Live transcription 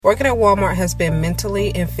Working at Walmart has been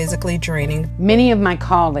mentally and physically draining. Many of my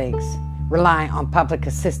colleagues rely on public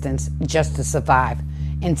assistance just to survive,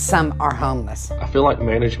 and some are homeless. I feel like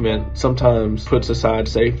management sometimes puts aside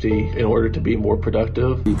safety in order to be more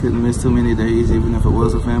productive. You couldn't miss too many days, even if it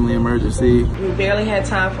was a family emergency. We barely had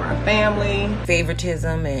time for our family.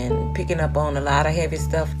 Favoritism and picking up on a lot of heavy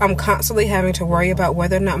stuff. I'm constantly having to worry about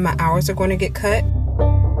whether or not my hours are going to get cut.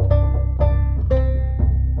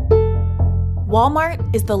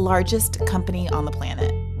 Walmart is the largest company on the planet.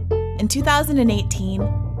 In 2018,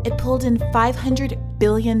 it pulled in $500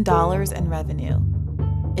 billion in revenue.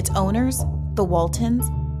 Its owners, the Waltons,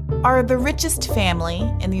 are the richest family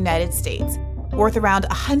in the United States, worth around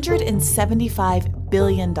 $175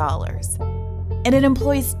 billion. And it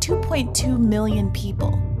employs 2.2 million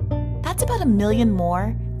people. That's about 1 million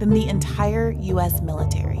more than the entire U.S.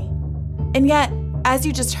 military. And yet, as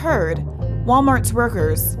you just heard, Walmart's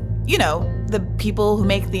workers, the people who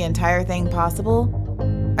make the entire thing possible,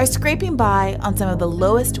 are scraping by on some of the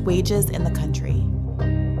lowest wages in the country.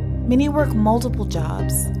 Many work multiple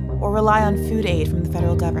jobs or rely on food aid from the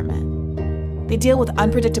federal government. They deal with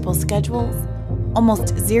unpredictable schedules,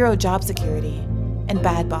 almost zero job security, and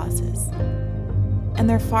bad bosses. And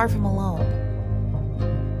they're far from alone.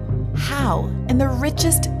 How, in the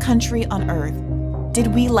richest country on earth,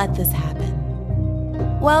 did we let this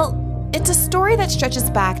happen? Well, it's a story that stretches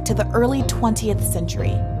back to the early 20th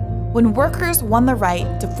century, when workers won the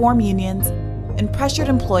right to form unions and pressured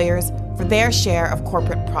employers for their share of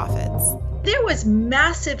corporate profits. There was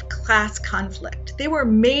massive class conflict. There were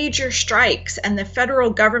major strikes, and the federal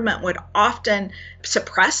government would often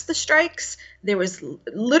suppress the strikes. There was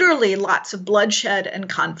literally lots of bloodshed and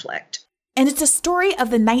conflict. And it's a story of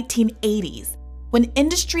the 1980s, when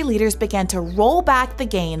industry leaders began to roll back the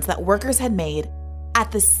gains that workers had made at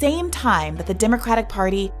the same time that the Democratic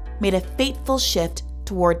Party made a fateful shift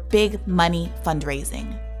toward big money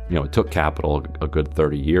fundraising. It took capital a good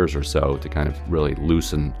 30 years or so to kind of really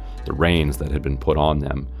loosen the reins that had been put on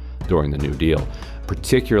them during the New Deal.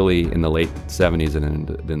 Particularly in the late 70s and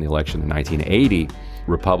in the election in 1980,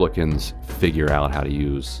 Republicans figure out how to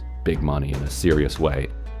use big money in a serious way.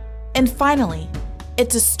 And finally,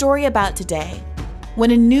 it's a story about today,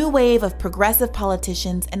 when a new wave of progressive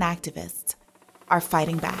politicians and activists are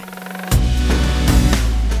fighting back.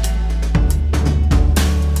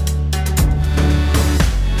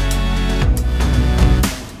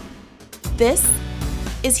 This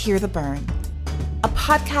is Hear the Burn, a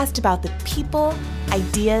podcast about the people,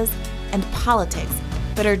 ideas, and politics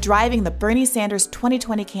that are driving the Bernie Sanders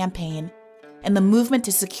 2020 campaign and the movement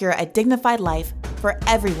to secure a dignified life for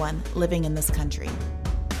everyone living in this country.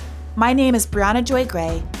 My name is Brianna Joy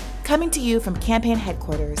Gray, coming to you from campaign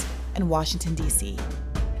headquarters in Washington, D.C.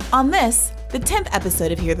 On this, the 10th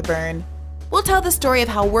episode of Hear the Burn, we'll tell the story of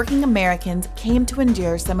how working Americans came to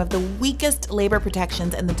endure some of the weakest labor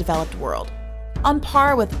protections in the developed world, on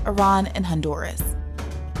par with Iran and Honduras.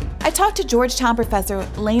 I talked to Georgetown professor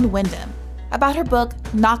Lane Windham about her book,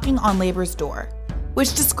 Knocking on Labor's Door,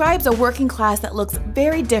 which describes a working class that looks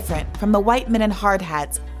very different from the white men in hard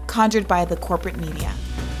hats conjured by the corporate media.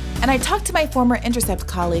 And I talked to my former Intercept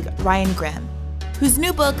colleague, Ryan Grimm, whose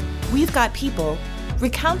new book, We've Got People,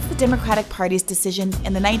 recounts the Democratic Party's decision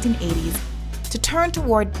in the 1980s to turn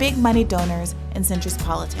toward big money donors and centrist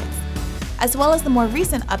politics, as well as the more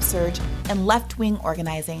recent upsurge in left-wing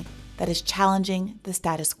organizing that is challenging the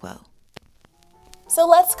status quo. So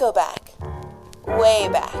let's go back, way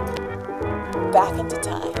back into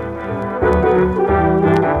time.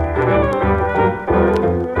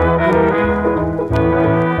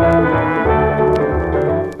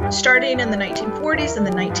 Starting in the 1940s and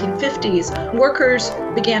the 1950s, workers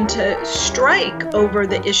began to strike over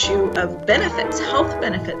the issue of benefits, health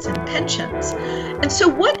benefits, and pensions. And so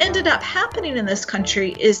what ended up happening in this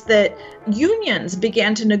country is that unions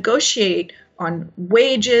began to negotiate on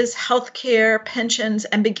wages, health care, pensions,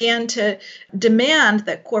 and began to demand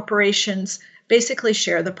that corporations basically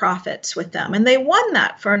share the profits with them. And they won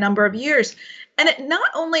that for a number of years. And it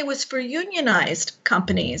not only was for unionized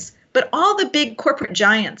companies, but all the big corporate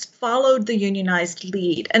giants followed the unionized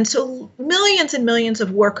lead. And so millions and millions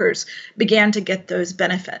of workers began to get those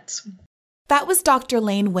benefits. That was Dr.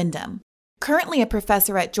 Lane Windham, currently a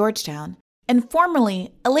professor at Georgetown and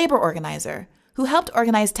formerly a labor organizer who helped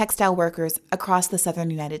organize textile workers across the southern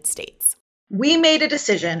United States. We made a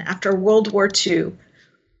decision after World War II.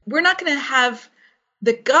 We're not going to have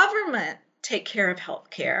the government take care of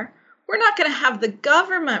health care. We're not going to have the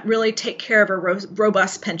government really take care of a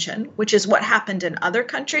robust pension, which is what happened in other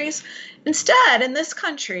countries. Instead, in this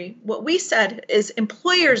country, what we said is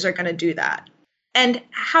employers are going to do that. And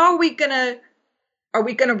how are we going to Are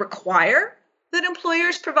we going to require that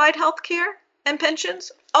employers provide health care and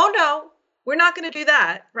pensions? Oh, no, we're not going to do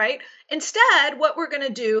that, right? Instead, what we're going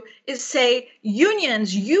to do is say,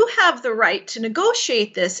 unions, you have the right to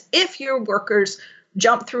negotiate this if your workers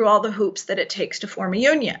jump through all the hoops that it takes to form a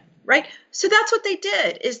union, right? So that's what they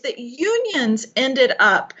did, is that unions ended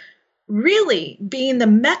up really being the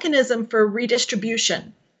mechanism for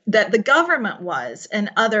redistribution that the government was in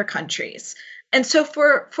other countries. And so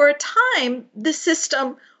for a time, the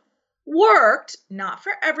system worked, not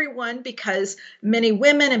for everyone, because many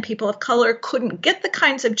women and people of color couldn't get the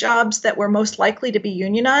kinds of jobs that were most likely to be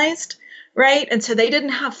unionized, right? And so they didn't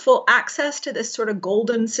have full access to this sort of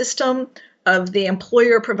golden system of the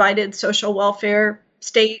employer-provided social welfare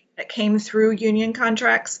state that came through union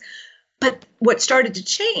contracts. But what started to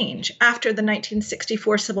change after the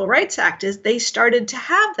 1964 Civil Rights Act is they started to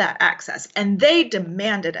have that access, and they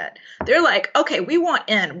demanded it. They're like, okay, we want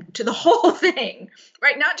in to the whole thing,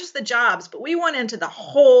 right? Not just the jobs, but we want into the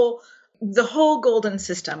whole golden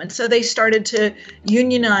system. And so they started to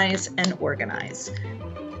unionize and organize.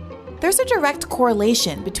 There's a direct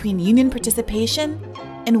correlation between union participation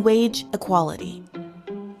and wage equality.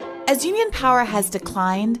 As union power has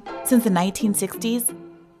declined since the 1960s,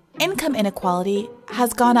 income inequality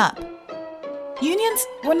has gone up. Unions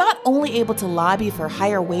were not only able to lobby for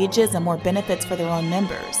higher wages and more benefits for their own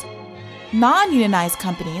members. Non-unionized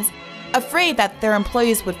companies, afraid that their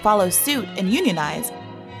employees would follow suit and unionize,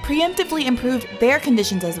 preemptively improved their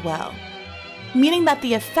conditions as well, meaning that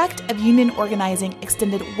the effect of union organizing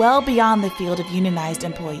extended well beyond the field of unionized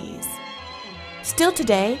employees. Still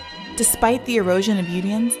today, despite the erosion of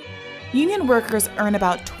unions, union workers earn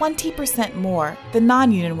about 20% more than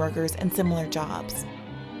non-union workers in similar jobs.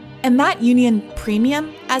 And that union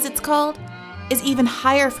premium, as it's called, is even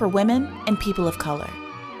higher for women and people of color.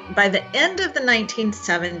 By the end of the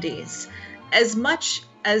 1970s, as much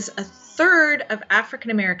as a third of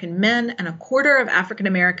African American men and a quarter of African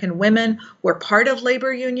American women were part of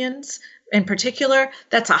labor unions. In particular,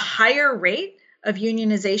 that's a higher rate of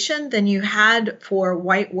unionization than you had for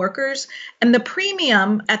white workers. And the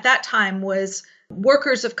premium at that time was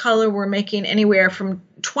workers of color were making anywhere from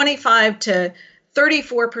 25 to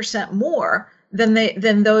 34% more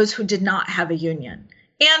than those who did not have a union,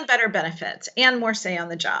 and better benefits and more say on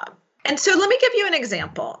the job. And so let me give you an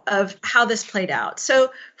example of how this played out.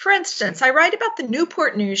 So, for instance, I write about the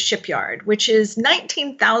Newport News shipyard, which is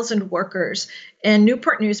 19,000 workers in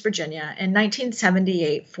Newport News, Virginia, in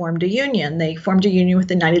 1978 formed a union. They formed a union with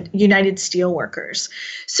the United Steelworkers.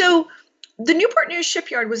 So the Newport News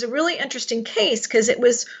shipyard was a really interesting case because it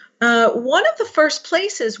was one of the first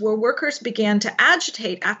places where workers began to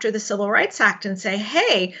agitate after the Civil Rights Act and say,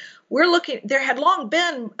 hey, there had long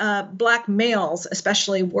been Black males,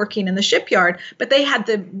 especially working in the shipyard, but they had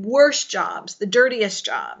the worst jobs, the dirtiest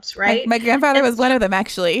jobs, right? My grandfather was one of them,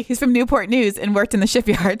 actually. He's from Newport News and worked in the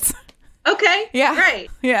shipyards. Okay. Yeah. Right.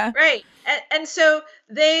 Yeah. Right. And so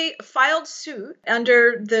they filed suit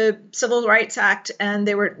under the Civil Rights Act, and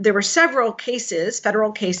there were several cases,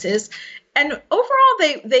 federal cases. And overall,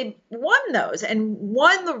 they won those and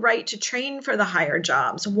won the right to train for the higher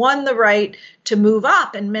jobs, won the right to move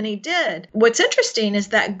up, and many did. What's interesting is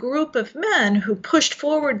that group of men who pushed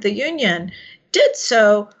forward the union did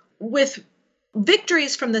so with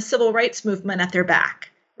victories from the civil rights movement at their back,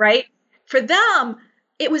 right? For them,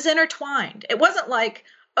 it was intertwined. It wasn't like,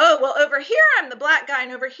 oh, well, over here I'm the Black guy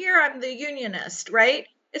and over here I'm the unionist, right?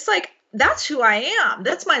 It's like, that's who I am.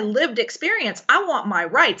 That's my lived experience. I want my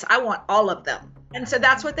rights. I want all of them. And so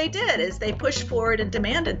that's what they did, is they pushed forward and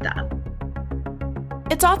demanded them.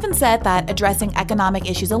 It's often said that addressing economic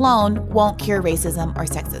issues alone won't cure racism or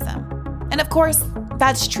sexism. And of course,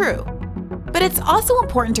 that's true. But it's also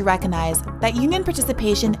important to recognize that union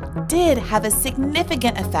participation did have a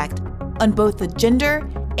significant effect on both the gender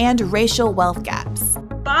and racial wealth gaps.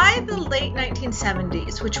 By the late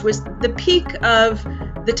 1970s, which was the peak of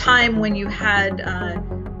the time when you had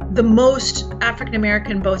the most African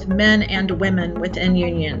American, both men and women within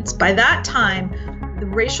unions, by that time, the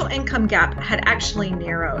racial income gap had actually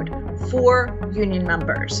narrowed for union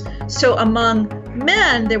members. So among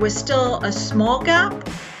men, there was still a small gap,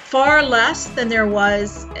 far less than there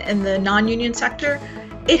was in the non-union sector.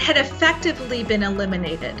 It had effectively been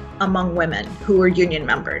eliminated among women who were union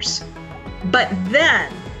members. But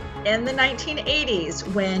then, in the 1980s,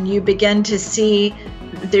 when you begin to see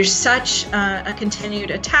there's such a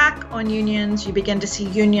continued attack on unions, you begin to see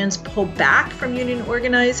unions pull back from union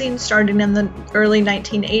organizing starting in the early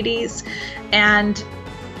 1980s. And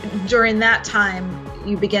during that time,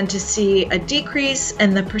 you begin to see a decrease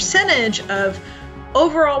in the percentage of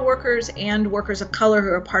overall workers and workers of color who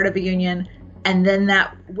are part of a union And then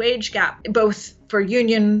that wage gap, both for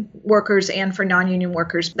union workers and for non-union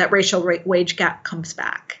workers, that racial wage gap comes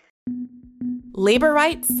back. Labor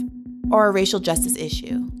rights are a racial justice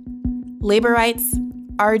issue. Labor rights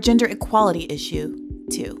are a gender equality issue,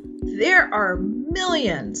 too. There are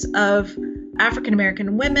millions of African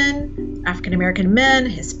American women, African American men,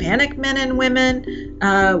 Hispanic men and women,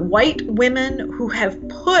 white women who have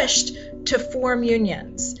pushed to form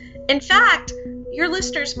unions. In fact, your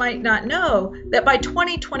listeners might not know that by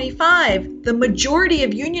 2025, the majority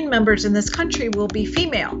of union members in this country will be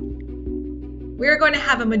female. We're going to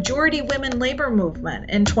have a majority women labor movement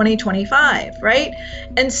in 2025, right?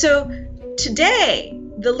 And so today,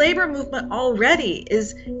 the labor movement already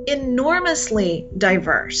is enormously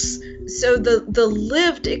diverse. So the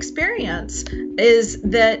lived experience is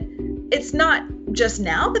that it's not just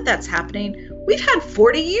now that that's happening. We've had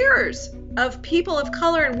 40 years of people of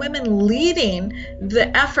color and women leading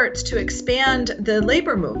the efforts to expand the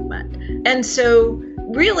labor movement. And so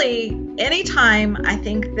really, anytime I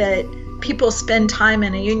think that people spend time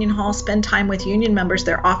in a union hall, spend time with union members,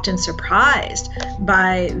 they're often surprised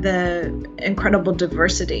by the incredible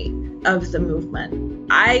diversity of the movement.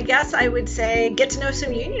 I guess I would say get to know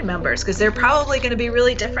some union members because they're probably going to be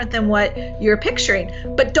really different than what you're picturing.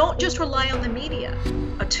 But don't just rely on the media.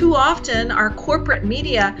 Too often, our corporate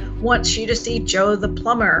media wants you to see Joe the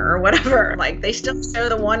plumber or whatever. Like they still show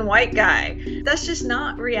the one white guy. That's just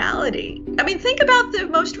not reality. I mean, think about the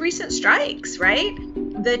most recent strikes, right?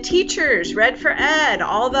 The teachers, Red for Ed,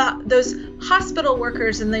 all those hospital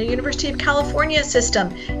workers in the University of California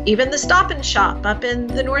system, even the Stop and Shop up in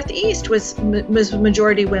the Northeast was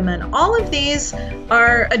majority women. All of these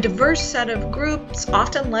are a diverse set of groups,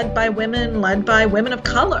 often led by women of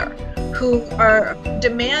color, who are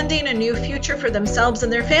demanding a new future for themselves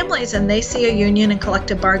and their families, and they see a union and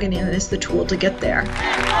collective bargaining as the tool to get there.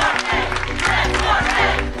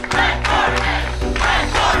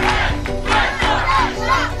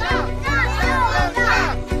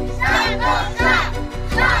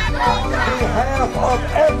 Of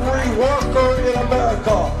every worker in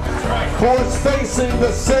America who is facing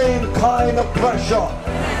the same kind of pressure.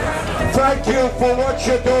 Thank you for what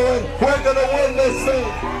you're doing. We're going to win this thing.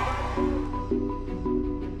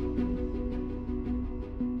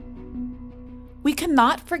 We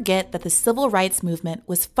cannot forget that the civil rights movement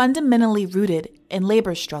was fundamentally rooted in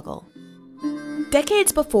labor struggle.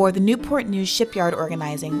 Decades before the Newport News shipyard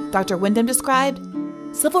organizing Dr. Windham described,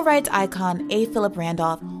 civil rights icon A. Philip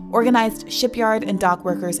Randolph organized shipyard and dock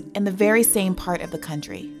workers in the very same part of the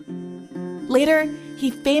country. Later,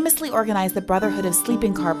 he famously organized the Brotherhood of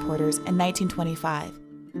Sleeping Car Porters in 1925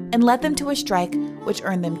 and led them to a strike which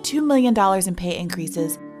earned them $2 million in pay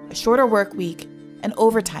increases, a shorter work week, and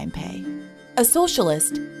overtime pay. A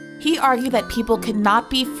socialist, he argued that people could not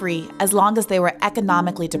be free as long as they were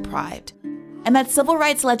economically deprived, and that civil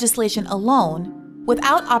rights legislation alone,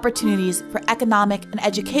 without opportunities for economic and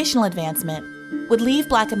educational advancement, would leave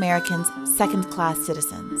Black Americans second-class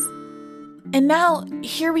citizens. And now,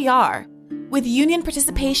 here we are, with union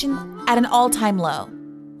participation at an all-time low,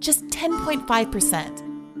 just 10.5%.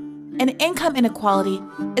 And income inequality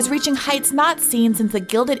is reaching heights not seen since the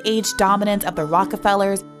Gilded Age dominance of the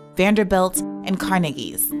Rockefellers, Vanderbilts, and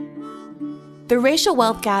Carnegies. The racial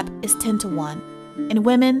wealth gap is 10-1, and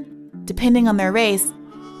women, depending on their race,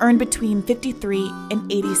 earn between 53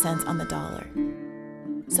 and 80 cents on the dollar.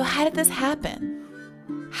 So how did this happen?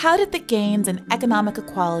 How did the gains in economic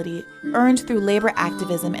equality earned through labor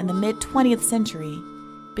activism in the mid-20th century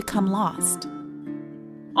become lost?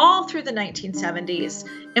 All through the 1970s,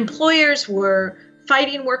 employers were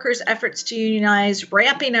fighting workers' efforts to unionize,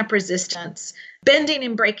 ramping up resistance, bending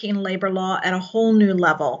and breaking labor law at a whole new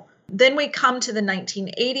level. Then we come to the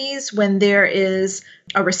 1980s when there is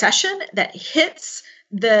a recession that hits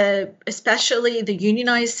especially the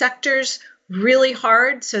unionized sectors really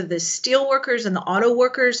hard. So the steel workers and the auto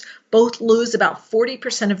workers both lose about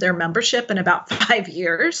 40% of their membership in about 5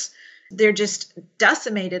 years. They're just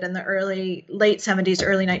decimated in the late 70s,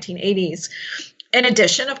 early 1980s. In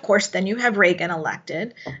addition, of course, then you have Reagan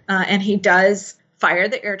elected, and he does fire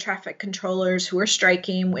the air traffic controllers who are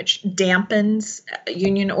striking, which dampens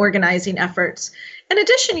union organizing efforts. In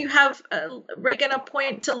addition, you have Reagan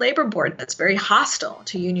appoint a labor board that's very hostile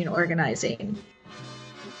to union organizing.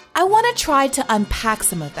 I want to try to unpack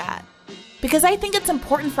some of that, because I think it's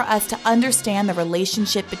important for us to understand the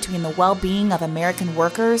relationship between the well-being of American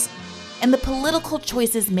workers and the political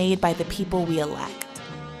choices made by the people we elect.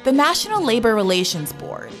 The National Labor Relations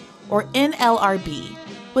Board, or NLRB,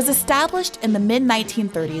 was established in the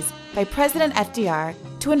mid-1930s by President FDR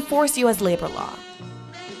to enforce U.S. labor law.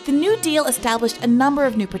 The New Deal established a number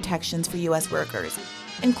of new protections for U.S. workers,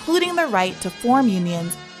 including the right to form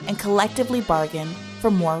unions and collectively bargain for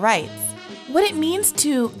more rights. What it means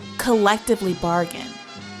to collectively bargain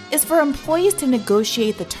is for employees to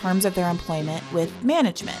negotiate the terms of their employment with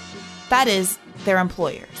management, that is, their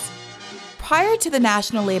employers. Prior to the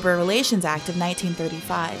National Labor Relations Act of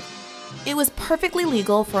 1935, it was perfectly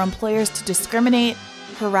legal for employers to discriminate,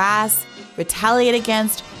 harass, retaliate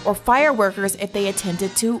against, or fire workers if they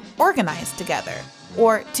attempted to organize together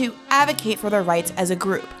or to advocate for their rights as a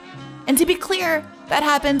group. And to be clear, that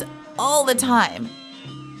happened all the time.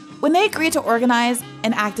 When they agree to organize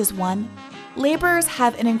and act as one, laborers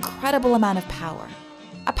have an incredible amount of power,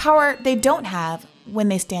 a power they don't have when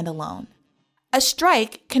they stand alone. A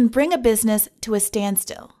strike can bring a business to a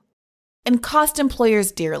standstill and cost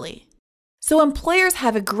employers dearly. So employers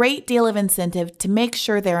have a great deal of incentive to make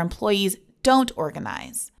sure their employees don't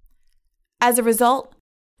organize. As a result,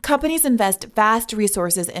 companies invest vast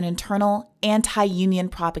resources in internal anti-union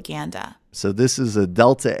propaganda. So this is a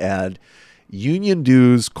Delta ad. Union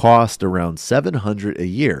dues cost around $700 a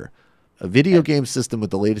year. A video game system with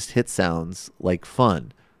the latest hit sounds like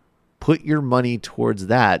fun. Put your money towards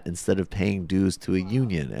that instead of paying dues to a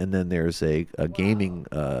union. And then there's a gaming,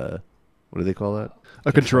 what do they call that?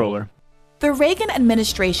 A controller. The Reagan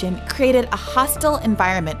administration created a hostile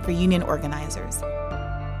environment for union organizers.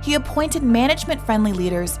 He appointed management-friendly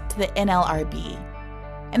leaders to the NLRB.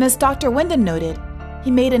 And as Dr. Windham noted, he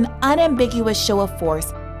made an unambiguous show of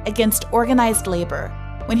force against organized labor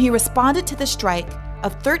when he responded to the strike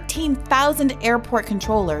of 13,000 airport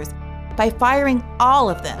controllers by firing all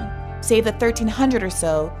of them, save the 1,300 or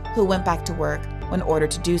so who went back to work when ordered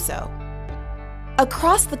to do so.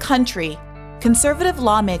 Across the country, conservative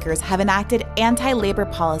lawmakers have enacted anti-labor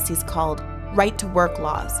policies called right-to-work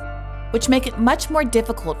laws, which make it much more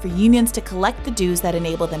difficult for unions to collect the dues that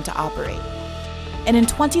enable them to operate. And in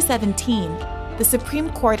 2017, the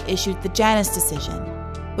Supreme Court issued the Janus decision,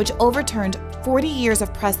 which overturned 40 years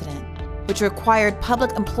of precedent, which required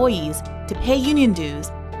public employees to pay union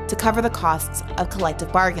dues to cover the costs of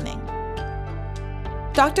collective bargaining.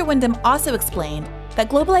 Dr. Windham also explained that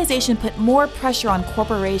globalization put more pressure on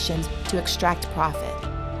corporations to extract profit.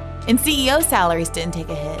 And CEO salaries didn't take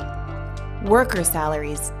a hit. Worker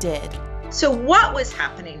salaries did. So what was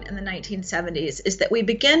happening in the 1970s is that we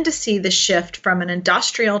begin to see the shift from an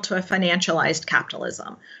industrial to a financialized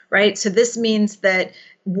capitalism, right? So this means that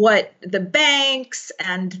what the banks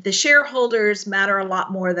and the shareholders matter a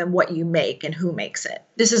lot more than what you make and who makes it.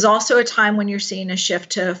 This is also a time when you're seeing a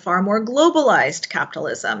shift to far more globalized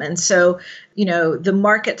capitalism. And so, the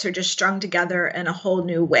markets are just strung together in a whole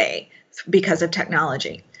new way because of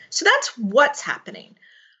technology. So that's what's happening.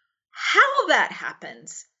 How that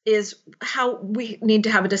happens is how we need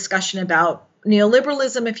to have a discussion about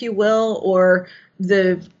neoliberalism, if you will, or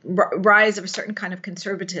the rise of a certain kind of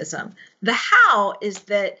conservatism. The how is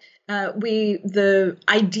that the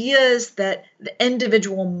ideas that the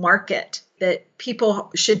individual market, that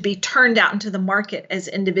people should be turned out into the market as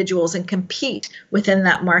individuals and compete within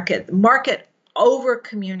that market over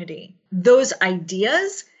community. Those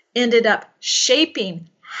ideas ended up shaping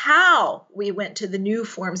how we went to the new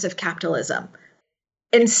forms of capitalism,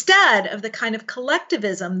 instead of the kind of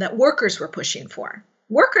collectivism that workers were pushing for.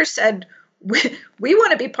 Workers said, we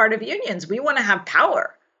want to be part of unions. We want to have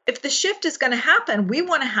power. If the shift is going to happen, we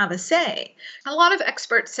want to have a say. A lot of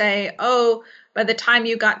experts say, by the time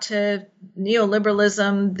you got to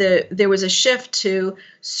neoliberalism, there was a shift to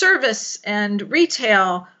service and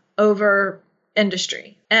retail over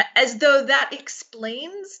industry, as though that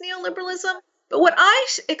explains neoliberalism. But what I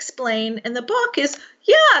explain in the book is,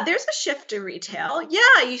 there's a shift to retail.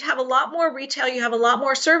 You have a lot more retail. You have a lot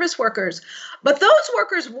more service workers. But those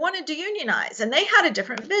workers wanted to unionize, and they had a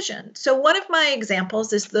different vision. So one of my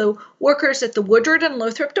examples is the workers at the Woodward and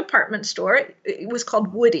Lothrop department store. It was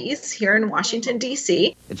called Woody's here in Washington,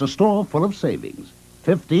 D.C. It's a store full of savings,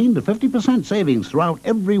 15 to 50% savings throughout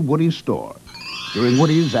every Woody's store during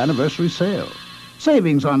Woody's anniversary sale.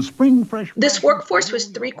 Savings on spring fresh. This workforce was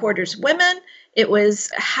 3/4 women. It was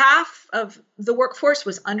half of the workforce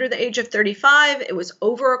was under the age of 35. It was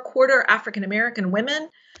over a quarter African American women.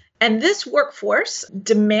 And this workforce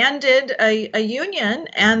demanded a union,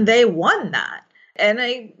 and they won that.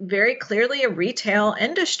 And very clearly a retail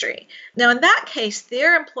industry. Now, in that case,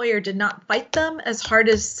 their employer did not fight them as hard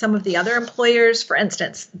as some of the other employers. For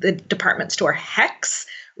instance, the department store Hex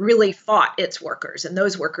really fought its workers, and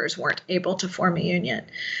those workers weren't able to form a union.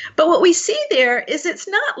 But what we see there is it's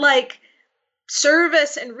not like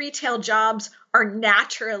service and retail jobs are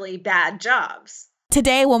naturally bad jobs.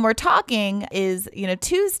 Today, when we're talking, is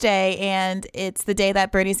Tuesday, and it's the day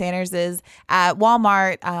that Bernie Sanders is at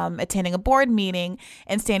Walmart attending a board meeting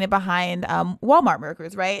and standing behind Walmart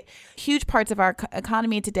workers, right? Huge parts of our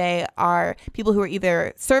economy today are people who are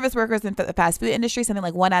either service workers in the fast food industry. Something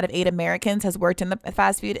like 1 out of 8 Americans has worked in the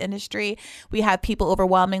fast food industry. We have people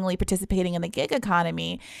overwhelmingly participating in the gig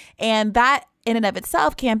economy, and that in and of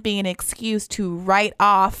itself can't be an excuse to write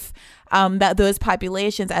off those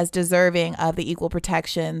populations as deserving of the equal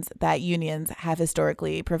protections that unions have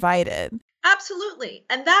historically provided. Absolutely.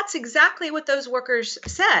 And that's exactly what those workers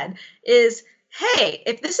said is, hey,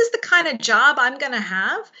 if this is the kind of job I'm going to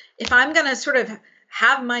have, if I'm going to sort of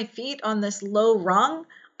have my feet on this low rung,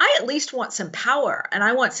 I at least want some power and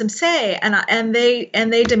I want some say. And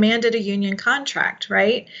they demanded a union contract,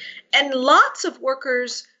 right? And lots of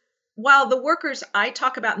workers, while the workers I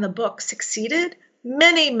talk about in the book succeeded,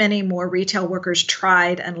 many, many more retail workers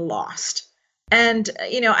tried and lost. And,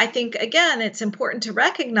 I think, again, it's important to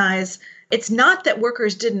recognize it's not that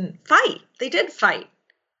workers didn't fight. They did fight,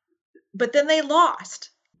 but then they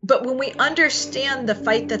lost. But when we understand the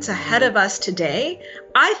fight that's ahead of us today,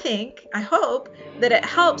 I hope that it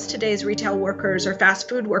helps today's retail workers or fast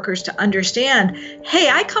food workers to understand, hey,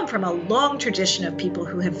 I come from a long tradition of people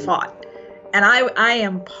who have fought. And I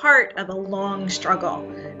am part of a long struggle.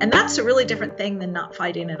 And that's a really different thing than not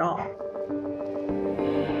fighting at all.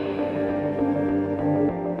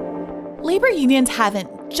 Labor unions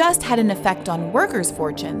haven't just had an effect on workers'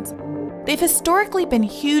 fortunes. They've historically been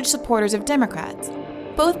huge supporters of Democrats,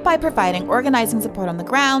 both by providing organizing support on the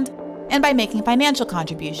ground and by making financial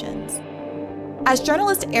contributions. As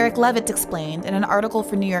journalist Eric Levitz explained in an article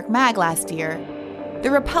for New York Mag last year, the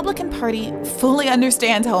Republican Party fully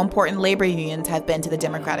understands how important labor unions have been to the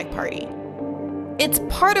Democratic Party. It's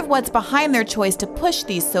part of what's behind their choice to push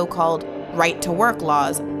these so-called right-to-work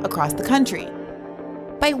laws across the country.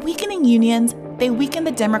 By weakening unions, they weaken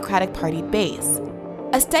the Democratic Party base.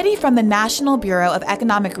 A study from the National Bureau of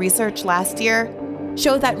Economic Research last year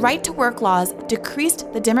showed that right-to-work laws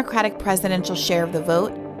decreased the Democratic presidential share of the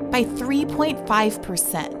vote by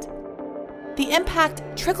 3.5%. The impact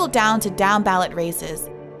trickled down to down-ballot races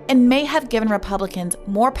and may have given Republicans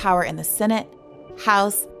more power in the Senate,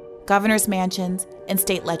 House, governors' mansions, and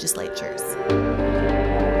state legislatures.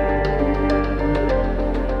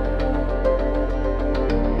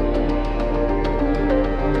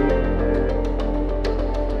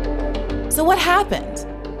 So what happened?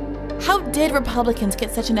 How did Republicans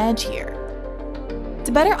get such an edge here?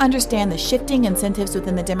 To better understand the shifting incentives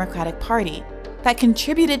within the Democratic Party that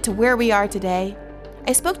contributed to where we are today,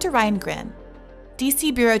 I spoke to Ryan Grin,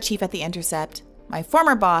 DC bureau chief at The Intercept, my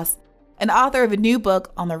former boss, and author of a new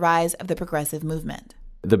book on the rise of the progressive movement.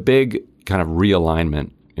 The big kind of realignment,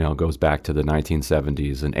 goes back to the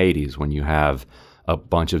 1970s and 80s when you have a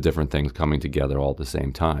bunch of different things coming together all at the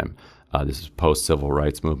same time. This is post-civil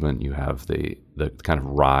rights movement. You have the kind of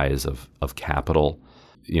rise of capital.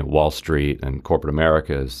 Wall Street and corporate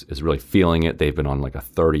America is really feeling it. They've been on like a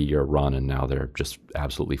 30-year run, and now they're just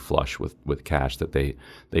absolutely flush with cash that they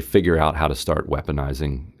figure out how to start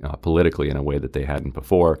weaponizing politically in a way that they hadn't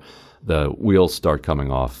before. The wheels start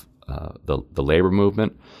coming off the labor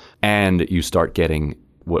movement, and you start getting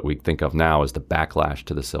what we think of now as the backlash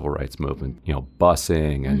to the civil rights movement.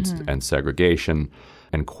 Busing and segregation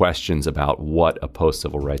and questions about what a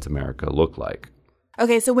post-civil rights America looked like.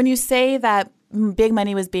 Okay, so when you say that big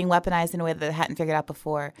money was being weaponized in a way that they hadn't figured out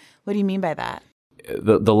before, what do you mean by that?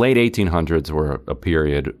 The late 1800s were a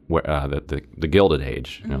period where the Gilded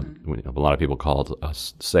Age. A lot of people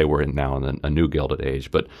say we're now in a new Gilded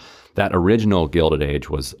Age, but that original Gilded Age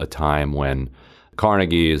was a time when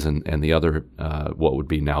Carnegie's and the other what would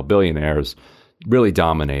be now billionaires really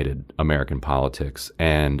dominated American politics,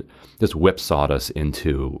 and this whipsawed us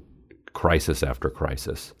into crisis after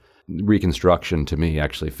crisis. Reconstruction, to me,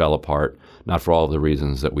 actually fell apart, not for all of the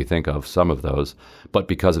reasons that we think of, some of those, but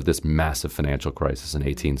because of this massive financial crisis in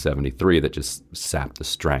 1873 that just sapped the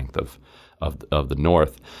strength of the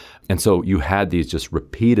North. And so you had these just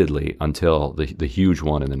repeatedly until the huge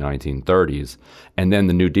one in the 1930s. And then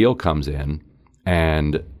the New Deal comes in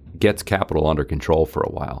and gets capital under control for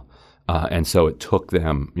a while. And so it took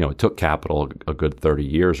them, it took capital a good 30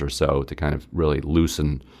 years or so to kind of really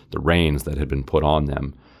loosen the reins that had been put on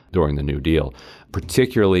them during the New Deal.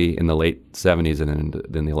 Particularly in the late 70s and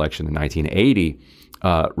in the election in 1980,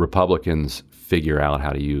 Republicans figure out how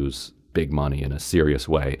to use big money in a serious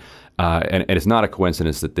way. And it's not a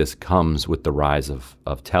coincidence that this comes with the rise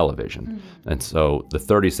of television. And so the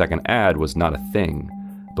 30-second ad was not a thing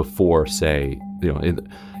before, say,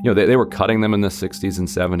 They were cutting them in the 60s and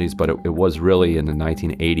 70s, but it was really in the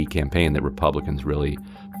 1980 campaign that Republicans really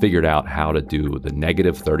figured out how to do the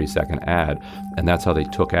negative 30-second ad, and that's how they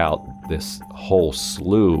took out this whole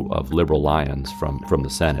slew of liberal lions from the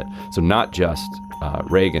Senate. So not just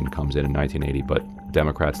Reagan comes in 1980, but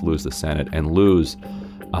Democrats lose the Senate and lose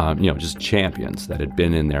just champions that had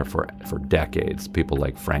been in there for decades. People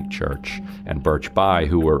like Frank Church and Birch Bayh,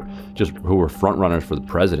 who were front runners for the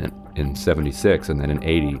president in 76, and then in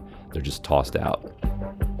 80, they're just tossed out.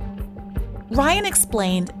 Ryan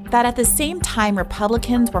explained that at the same time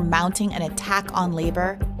Republicans were mounting an attack on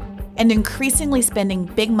labor and increasingly spending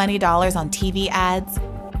big money dollars on TV ads,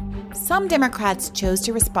 some Democrats chose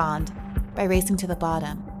to respond by racing to the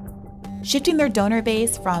bottom, shifting their donor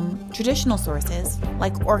base from traditional sources,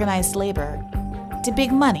 like organized labor, to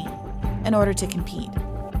big money in order to compete.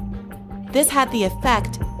 This had the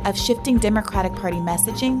effect of shifting Democratic Party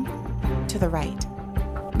messaging to the right.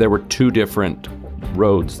 There were two different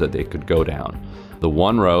roads that they could go down. The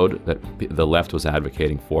one road that the left was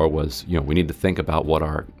advocating for was, we need to think about what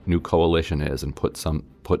our new coalition is and put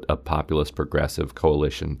a populist progressive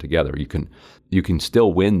coalition together. You can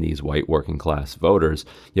still win these white working class voters.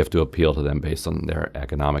 You have to appeal to them based on their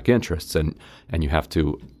economic interests, and you have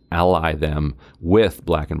to ally them with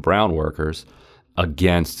black and brown workers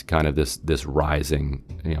against kind of this rising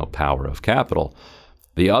power of capital.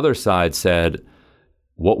 The other side said,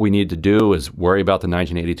 what we need to do is worry about the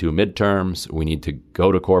 1982 midterms. We need to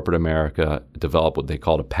go to corporate America, develop what they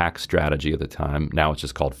called a PAC strategy at the time. Now it's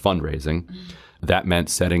just called fundraising. That meant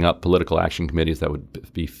setting up political action committees that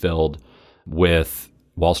would be filled with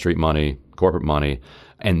Wall Street money, corporate money,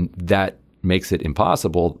 and that makes it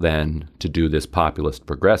impossible then to do this populist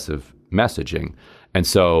progressive messaging. And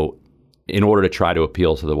so in order to try to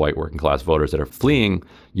appeal to the white working class voters that are fleeing,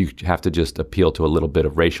 you have to just appeal to a little bit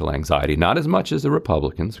of racial anxiety, not as much as the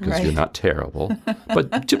Republicans, because you're not terrible,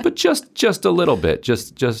 but just a little bit.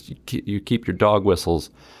 Just you keep your dog whistles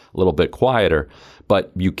a little bit quieter,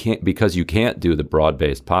 but you can't, because you can't do the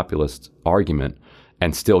broad-based populist argument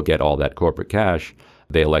and still get all that corporate cash.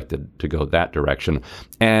 They elected to go that direction.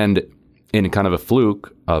 And in kind of a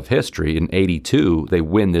fluke of history, in 82, they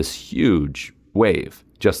win this huge wave,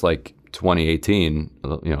 just like 2018,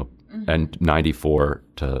 and 94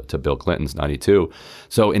 to Bill Clinton's 92.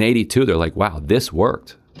 So in 82, they're like, wow, this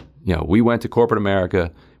worked. We went to corporate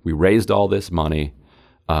America, we raised all this money,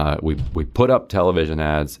 we put up television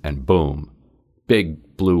ads, and boom,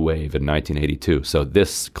 big blue wave in 1982. So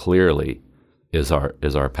this clearly is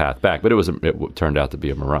our path back. But it turned out to be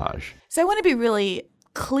a mirage. So I want to be really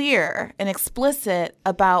clear and explicit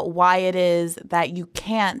about why it is that you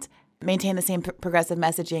can't maintain the same progressive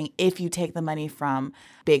messaging if you take the money from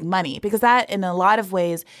big money, because that in a lot of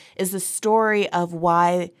ways is the story of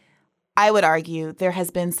why I would argue there has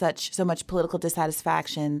been so much political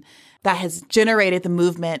dissatisfaction that has generated the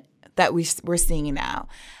movement that we're seeing now.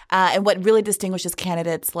 And what really distinguishes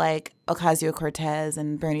candidates like Ocasio-Cortez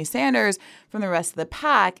and Bernie Sanders from the rest of the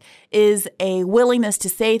pack is a willingness to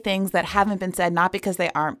say things that haven't been said, not because they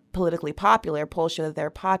aren't politically popular, polls show that they're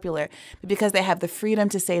popular, but because they have the freedom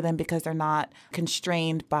to say them because they're not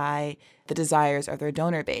constrained by the desires of their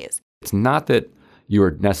donor base. It's not that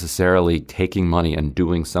you're necessarily taking money and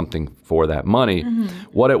doing something for that money. Mm-hmm.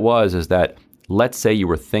 What it was is that, let's say you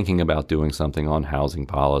were thinking about doing something on housing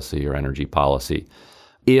policy or energy policy.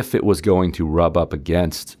 If it was going to rub up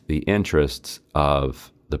against the interests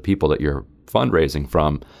of the people that you're fundraising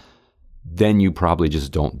from, then you probably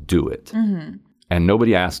just don't do it. Mm-hmm. And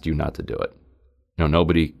nobody asked you not to do it.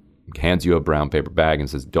 Nobody hands you a brown paper bag and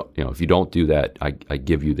says, if you don't do that, I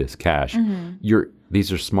give you this cash. Mm-hmm.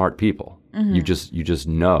 These are smart people. Mm-hmm. You just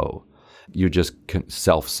know. You just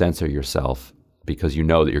self-censor yourself because you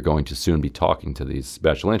know that you're going to soon be talking to these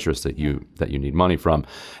special interests that you need money from.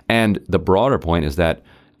 And the broader point is that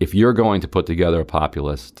if you're going to put together a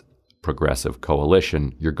populist progressive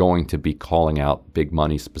coalition, you're going to be calling out big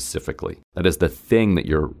money specifically. That is the thing that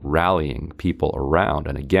you're rallying people around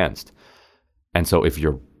and against. And so if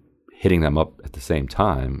you're hitting them up at the same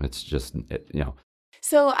time, it's just,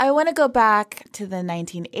 So I want to go back to the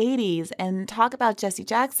 1980s and talk about Jesse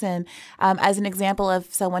Jackson as an example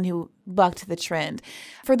of someone who bucked the trend.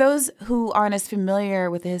 For those who aren't as familiar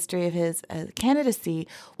with the history of his candidacy,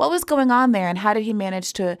 what was going on there and how did he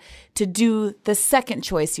manage to do the second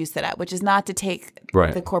choice you set up, which is not to take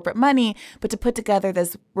the corporate money, but to put together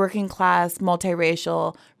this working class,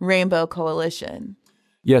 multiracial, rainbow coalition?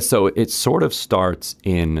 Yeah, so it sort of starts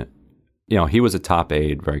in, he was a top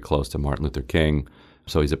aide very close to Martin Luther King.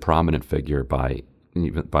 So he's a prominent figure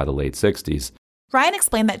even by the late 60s. Ryan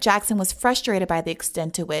explained that Jackson was frustrated by the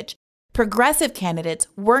extent to which progressive candidates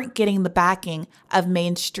weren't getting the backing of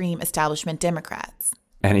mainstream establishment Democrats.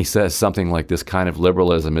 And he says something like, this kind of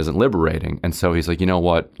liberalism isn't liberating. And so he's like, you know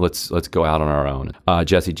what, let's go out on our own.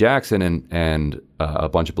 Jesse Jackson and a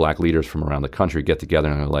bunch of black leaders from around the country get together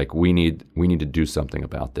and they're like, we need to do something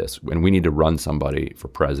about this. And we need to run somebody for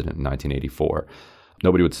president in 1984.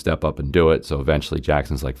 Nobody would step up and do it. So eventually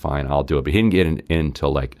Jackson's like, fine, I'll do it. But he didn't get in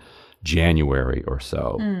until like January or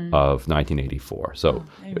so of 1984. So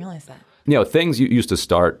I didn't realize that. You know, things used to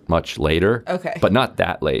start much later, but not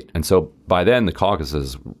that late. And so by then, the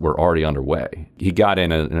caucuses were already underway. He got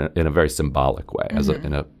in a very symbolic way, as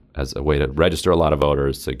a way to register a lot of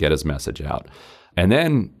voters, to get his message out. And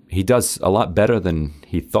then he does a lot better than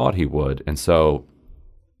he thought he would. And so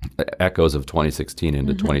echoes of 2016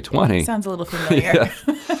 into 2020. Sounds a little familiar.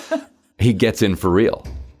 He gets in for real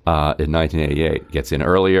in 1988. Gets in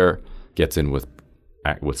earlier, gets in with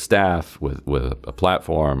staff, with a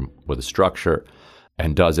platform, with a structure,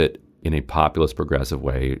 and does it in a populist progressive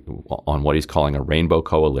way on what he's calling a rainbow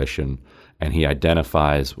coalition. And he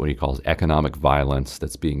identifies what he calls economic violence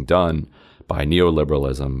that's being done by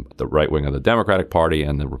neoliberalism. The right wing of the Democratic Party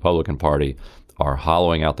and the Republican Party are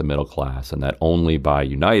hollowing out the middle class, and that only by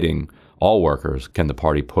uniting all workers can the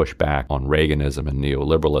party push back on Reaganism and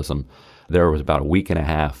neoliberalism. There was about a week and a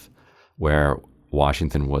half where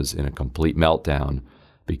Washington was in a complete meltdown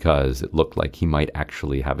because it looked like he might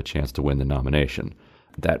actually have a chance to win the nomination.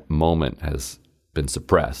 That moment has been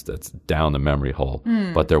suppressed. It's down the memory hole.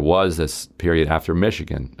 But there was this period after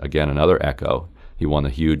Michigan, again, another echo. He won a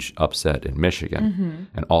huge upset in Michigan.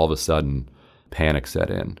 And all of a sudden, panic set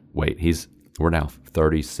in. Wait, we're now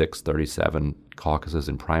 36, 37 caucuses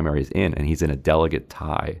and primaries in, and he's in a delegate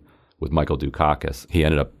tie with Michael Dukakis. He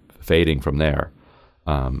ended up fading from there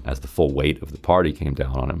as the full weight of the party came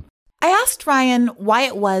down on him. I asked Ryan why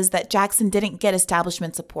it was that Jackson didn't get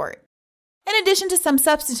establishment support. In addition to some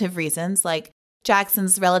substantive reasons, like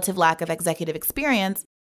Jackson's relative lack of executive experience,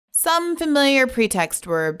 some familiar pretexts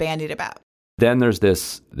were bandied about. Then there's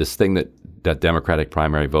this thing that Democratic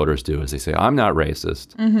primary voters do is they say, I'm not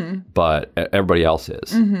racist, but everybody else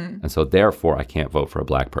is. And so therefore I can't vote for a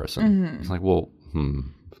black person. It's like, well,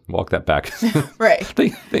 walk that back. Right.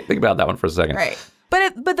 think about that one for a second. Right.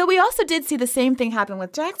 But though we also did see the same thing happen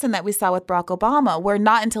with Jackson that we saw with Barack Obama, where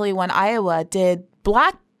not until he won Iowa did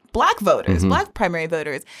black voters, black primary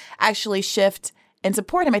voters, actually shift and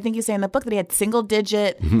support him. I think you say in the book that he had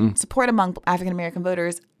single-digit support among African-American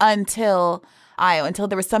voters until Iowa, until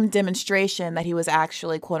there was some demonstration that he was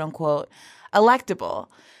actually, quote-unquote, electable.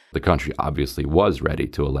 The country obviously was ready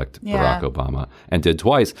to elect Barack Obama and did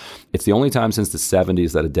twice. It's the only time since the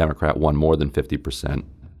 70s that a Democrat won more than 50%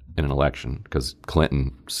 in an election, because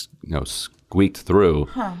Clinton, squeaked through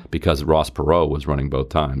because Ross Perot was running both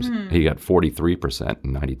times. He got 43%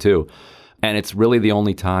 in 92. And it's really the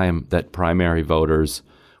only time that primary voters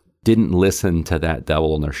didn't listen to that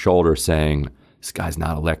devil on their shoulder saying, this guy's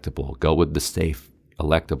not electable. Go with the safe,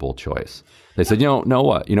 electable choice. They said, you know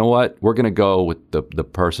what? We're going to go with the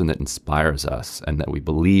person that inspires us and that we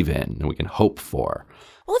believe in and we can hope for.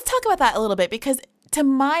 Well, let's talk about that a little bit, because to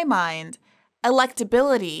my mind,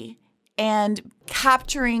 electability and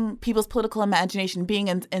capturing people's political imagination, being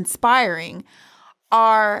inspiring,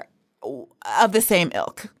 are of the same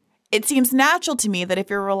ilk. It seems natural to me that if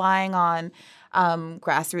you're relying on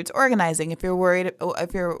grassroots organizing, if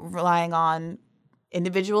you're relying on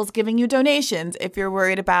individuals giving you donations, if you're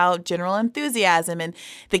worried about general enthusiasm and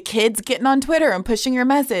the kids getting on Twitter and pushing your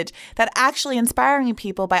message, that actually inspiring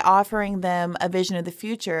people by offering them a vision of the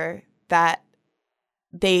future that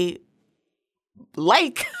they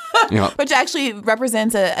like, which actually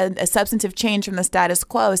represents a substantive change from the status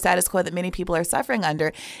quo that many people are suffering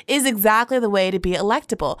under, is exactly the way to be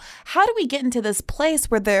electable. How do we get into this place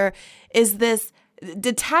where there is this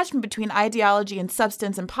detachment between ideology and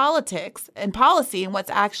substance and politics and policy and what's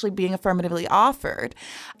actually being affirmatively offered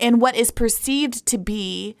and what is perceived to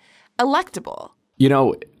be electable?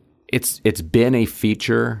 It's been a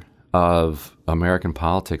feature of American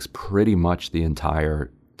politics pretty much the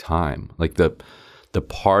entire time. Like the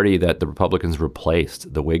party that the Republicans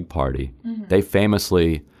replaced, the Whig Party, they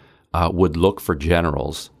famously would look for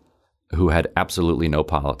generals who had absolutely no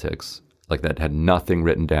politics, like that had nothing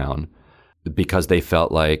written down, because they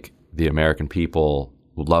felt like the American people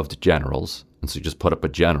loved generals. And so you just put up a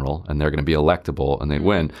general and they're going to be electable and they'd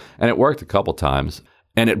win. And it worked a couple times,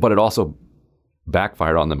 but it also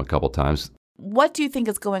backfired on them a couple times. What do you think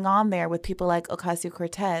is going on there with people like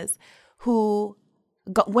Ocasio-Cortez, who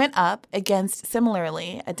went up against,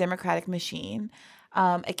 similarly, a Democratic machine,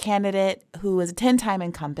 a candidate who was a 10-time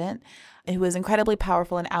incumbent, who was incredibly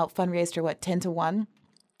powerful and out fundraised her, 10-1,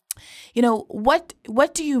 You know, what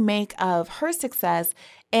do you make of her success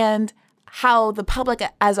and how the public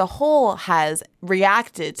as a whole has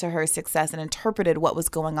reacted to her success and interpreted what was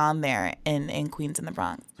going on there in Queens and the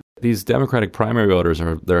Bronx? These Democratic primary voters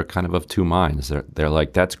they're kind of two minds. They're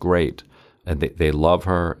like, that's great, and they love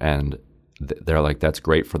her, and they're like, that's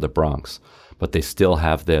great for the Bronx, but they still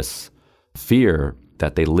have this fear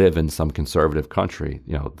that they live in some conservative country.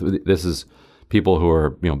 You know, this is people who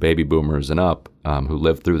are, you know, baby boomers and up, who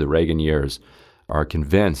lived through the Reagan years, are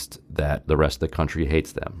convinced that the rest of the country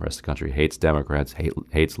hates them. The rest of the country hates Democrats,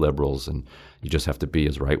 hates liberals, and you just have to be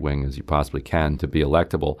as right-wing as you possibly can to be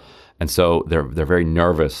electable. And so they're very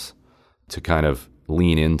nervous to kind of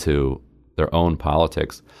lean into their own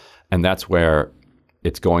politics. And that's where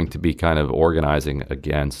it's going to be kind of organizing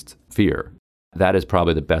against fear. That is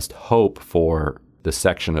probably the best hope for the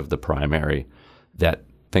section of the primary that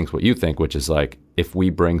thinks what you think, which is like, if we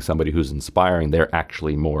bring somebody who's inspiring, they're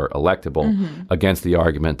actually more electable, against the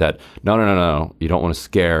argument that, no, you don't want to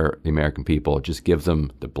scare the American people. Just give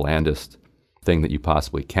them the blandest thing that you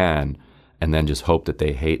possibly can, and then just hope that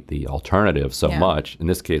they hate the alternative so much. In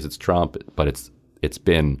this case, it's Trump, but it's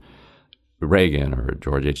been Reagan or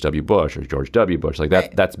George H.W. Bush or George W. Bush. Like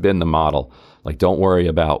that's been the model. Like, don't worry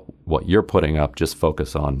about what you're putting up. Just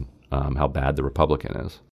focus on how bad the Republican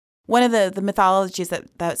is. One of the mythologies that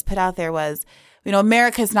was put out there was, you know,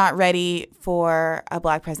 America's not ready for a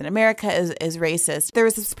black president. America is racist. There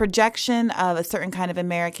was this projection of a certain kind of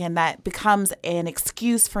American that becomes an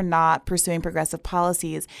excuse for not pursuing progressive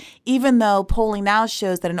policies, even though polling now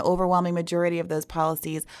shows that an overwhelming majority of those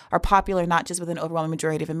policies are popular, not just with an overwhelming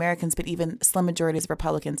majority of Americans, but even slim majorities of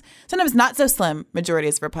Republicans. Sometimes not so slim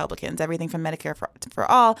majorities of Republicans, everything from Medicare for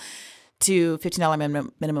all to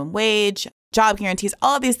 $15 minimum wage, job guarantees.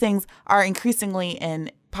 All of these things are increasingly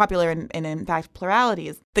popular and in fact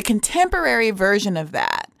pluralities. The contemporary version of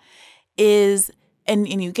that is, and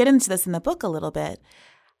you get into this in the book a little bit,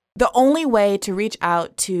 the only way to reach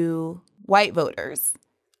out to white voters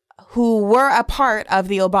who were a part of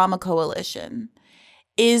the Obama coalition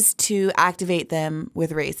is to activate them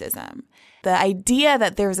with racism. The idea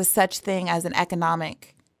that there's a such thing as an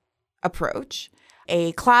economic approach,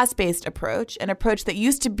 a class-based approach, an approach that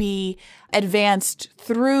used to be advanced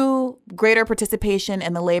through greater participation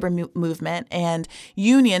in the labor movement and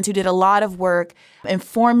unions who did a lot of work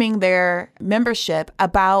informing their membership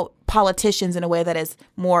about politicians in a way that is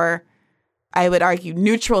more, I would argue,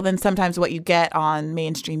 neutral than sometimes what you get on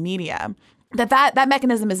mainstream media. That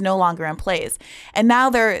mechanism is no longer in place. And now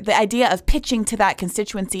the idea of pitching to that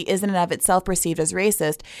constituency is in and of itself perceived as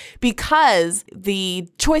racist because the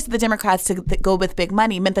choice of the Democrats to go with big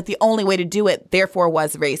money meant that the only way to do it, therefore,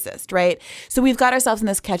 was racist, right? So we've got ourselves in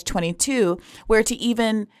this catch-22 where to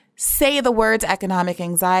even say the words economic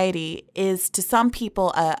anxiety is to some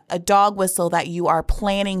people a dog whistle that you are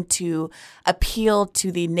planning to appeal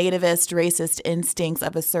to the nativist racist instincts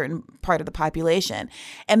of a certain part of the population.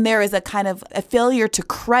 And there is a kind of a failure to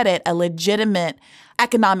credit a legitimate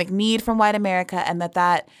economic need from white America, and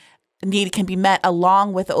that need can be met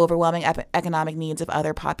along with the overwhelming economic needs of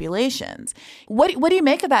other populations. What do you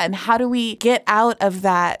make of that, and how do we get out of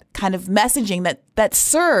that kind of messaging that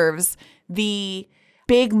serves the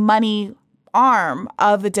big money arm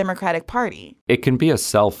of the Democratic Party? It can be a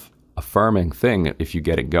self-affirming thing if you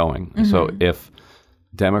get it going. Mm-hmm. So if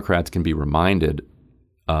Democrats can be reminded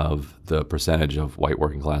of the percentage of white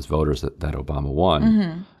working class voters that Obama won,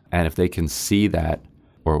 mm-hmm. and if they can see that,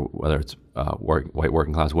 or whether it's white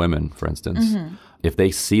working class women, for instance, mm-hmm. if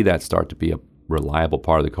they see that start to be a reliable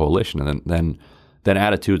part of the coalition, and then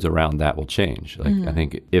attitudes around that will change. Like, mm-hmm. I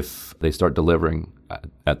think if they start delivering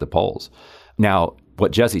at the polls. Now,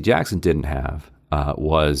 what Jesse Jackson didn't have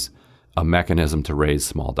was a mechanism to raise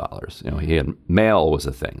small dollars. You know, he had mail was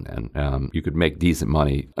a thing, and you could make decent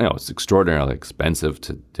money. You know, it's extraordinarily expensive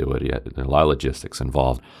to do it. There are a lot of logistics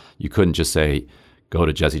involved. You couldn't just say, go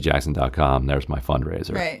to jessejackson.com, there's my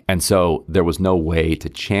fundraiser. Right. And so there was no way to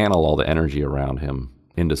channel all the energy around him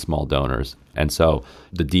into small donors. And so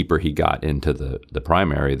the deeper he got into the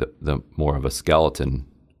primary, the more of a skeleton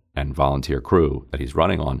and volunteer crew that he's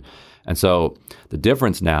running on. And so the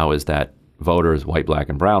difference now is that voters, white, black,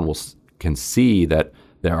 and brown, can see that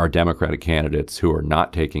there are Democratic candidates who are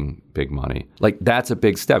not taking big money. Like, that's a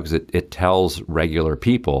big step because it tells regular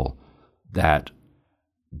people that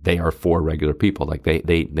they are for regular people. Like,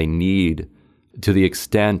 they need, to the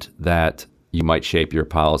extent that you might shape your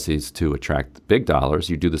policies to attract big dollars,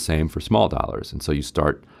 you do the same for small dollars. And so you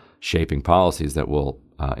start shaping policies that will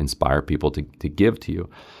inspire people to give to you.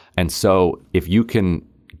 And so if you can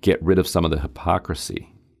get rid of some of the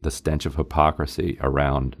hypocrisy, the stench of hypocrisy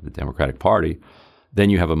around the Democratic Party, then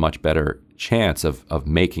you have a much better chance of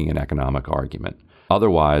making an economic argument.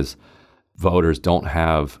 Otherwise, voters don't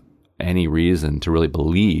have any reason to really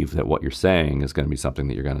believe that what you're saying is going to be something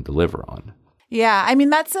that you're going to deliver on. Yeah, I mean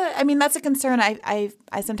that's a concern I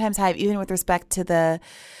sometimes have, even with respect to the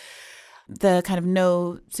kind of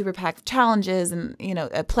no super PAC challenges and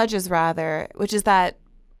pledges rather, which is that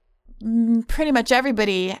pretty much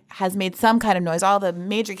everybody has made some kind of noise. All the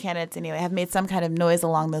major candidates anyway have made some kind of noise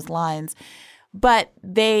along those lines, but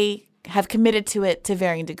they have committed to it to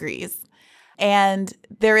varying degrees. And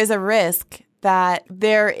there is a risk that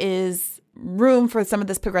there is room for some of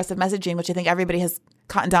this progressive messaging, which I think everybody has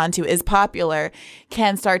cottoned on to is popular,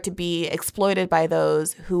 can start to be exploited by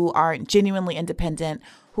those who aren't genuinely independent,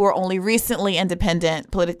 who are only recently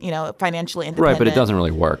independent, financially independent. Right, but it doesn't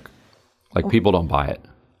really work. Like, people don't buy it.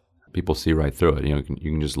 People see right through it. You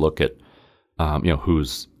can just look at,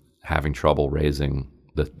 who's having trouble raising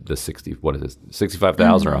the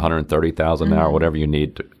 $65,000 or $130,000 now, or whatever you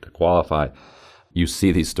need to qualify. You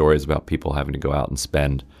see these stories about people having to go out and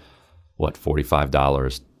spend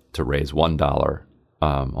 $45 to raise $1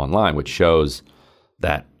 online, which shows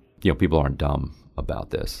that people aren't dumb about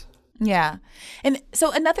this. Yeah. And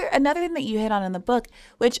so another thing that you hit on in the book,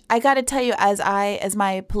 which I got to tell you, as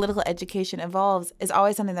my political education evolves, is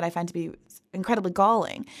always something that I find to be incredibly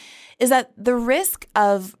galling, is that the risk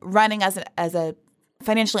of running as a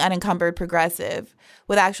financially unencumbered progressive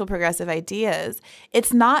with actual progressive ideas,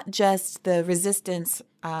 it's not just the resistance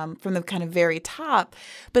from the kind of very top,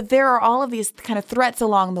 but there are all of these kind of threats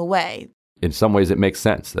along the way. In some ways, it makes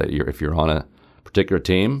sense that if you're on a particular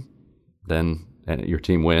team, then and your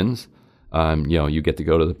team wins, you get to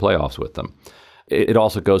go to the playoffs with them. It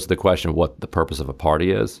also goes to the question of what the purpose of a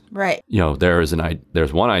party is. Right. There's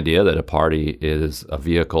one idea that a party is a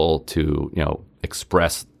vehicle to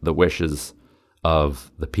express the wishes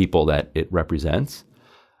of the people that it represents.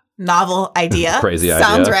 Novel idea. Crazy idea.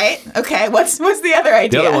 Sounds right. Okay. What's the other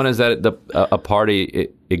idea? The other one is that a party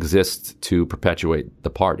exists to perpetuate the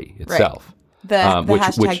party itself. Right. The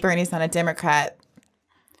hashtag Bernie's not a Democrat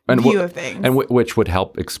view of things. And which would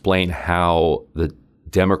help explain how the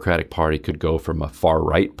Democratic Party could go from a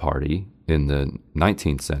far-right party in the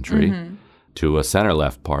 19th century to a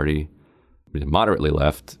center-left party, moderately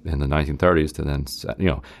left in the 1930s, to then,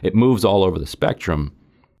 it moves all over the spectrum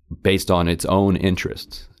based on its own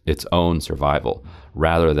interests, its own survival,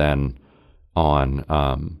 rather than on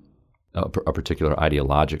a particular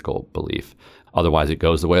ideological belief. Otherwise, it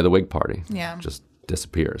goes the way of the Whig Party. Yeah. Just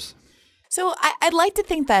disappears. So I'd like to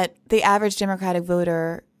think that the average Democratic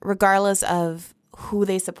voter, regardless of who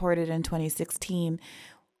they supported in 2016,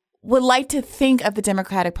 would like to think of the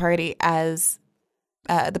Democratic Party as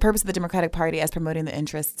the purpose of the Democratic Party as promoting the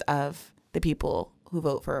interests of the people who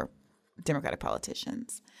vote for Democratic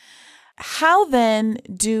politicians. How then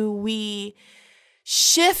do we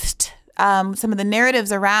shift some of the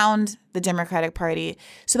narratives around the Democratic Party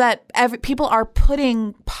so that people are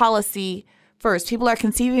putting policy first? People are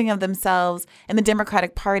conceiving of themselves and the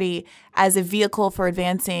Democratic Party as a vehicle for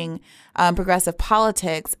advancing progressive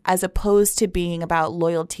politics, as opposed to being about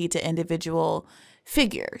loyalty to individual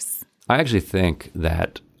figures. I actually think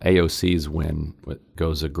that AOC's win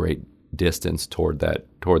goes a great distance toward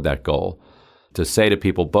that goal. To say to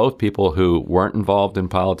people, both people who weren't involved in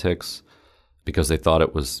politics because they thought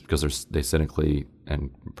it was, because they cynically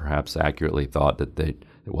and perhaps accurately thought that it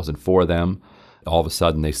wasn't for them, all of a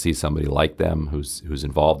sudden they see somebody like them who's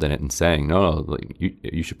involved in it and saying, no,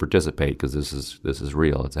 you should participate because this is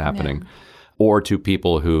real, it's happening. Yeah. Or to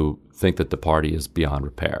people who think that the party is beyond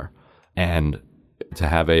repair. And to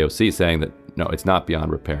have AOC saying that, no, it's not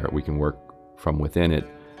beyond repair, we can work from within it,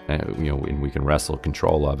 and we can wrestle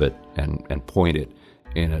control of it and point it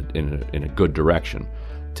in a good direction.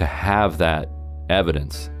 To have that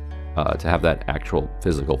evidence, to have that actual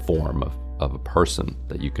physical form of a person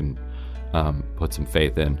that you can put some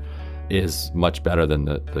faith in, is much better than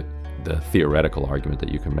the theoretical argument that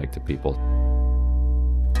you can make to people.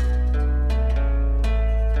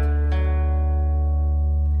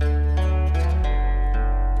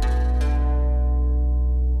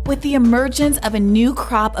 With the emergence of a new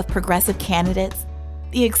crop of progressive candidates,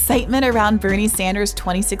 the excitement around Bernie Sanders'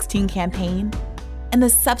 2016 campaign, and the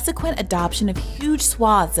subsequent adoption of huge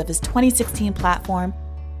swaths of his 2016 platform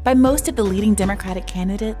by most of the leading Democratic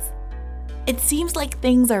candidates, it seems like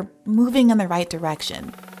things are moving in the right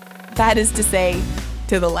direction. That is to say,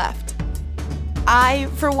 to the left. I,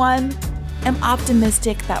 for one, am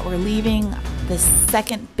optimistic that we're leaving the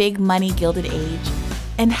second big money Gilded Age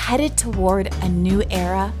and headed toward a new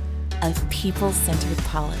era of people-centered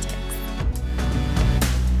politics.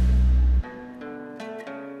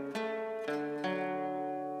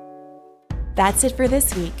 That's it for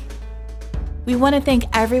this week. We want to thank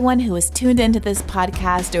everyone who has tuned into this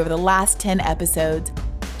podcast over the last 10 episodes,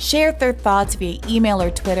 shared their thoughts via email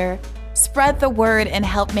or Twitter, spread the word, and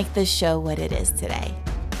help make this show what it is today.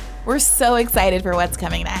 We're so excited for what's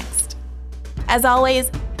coming next. As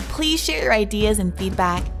always, please share your ideas and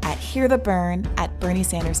feedback at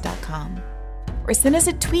heartheburn@berniesanders.com or send us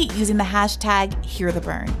a tweet using the hashtag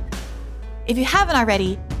 #HearTheBurn. If you haven't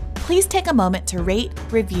already, please take a moment to rate,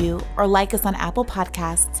 review, or like us on Apple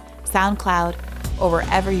Podcasts, SoundCloud, or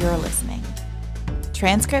wherever you're listening.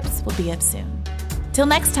 Transcripts will be up soon. Till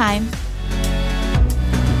next time,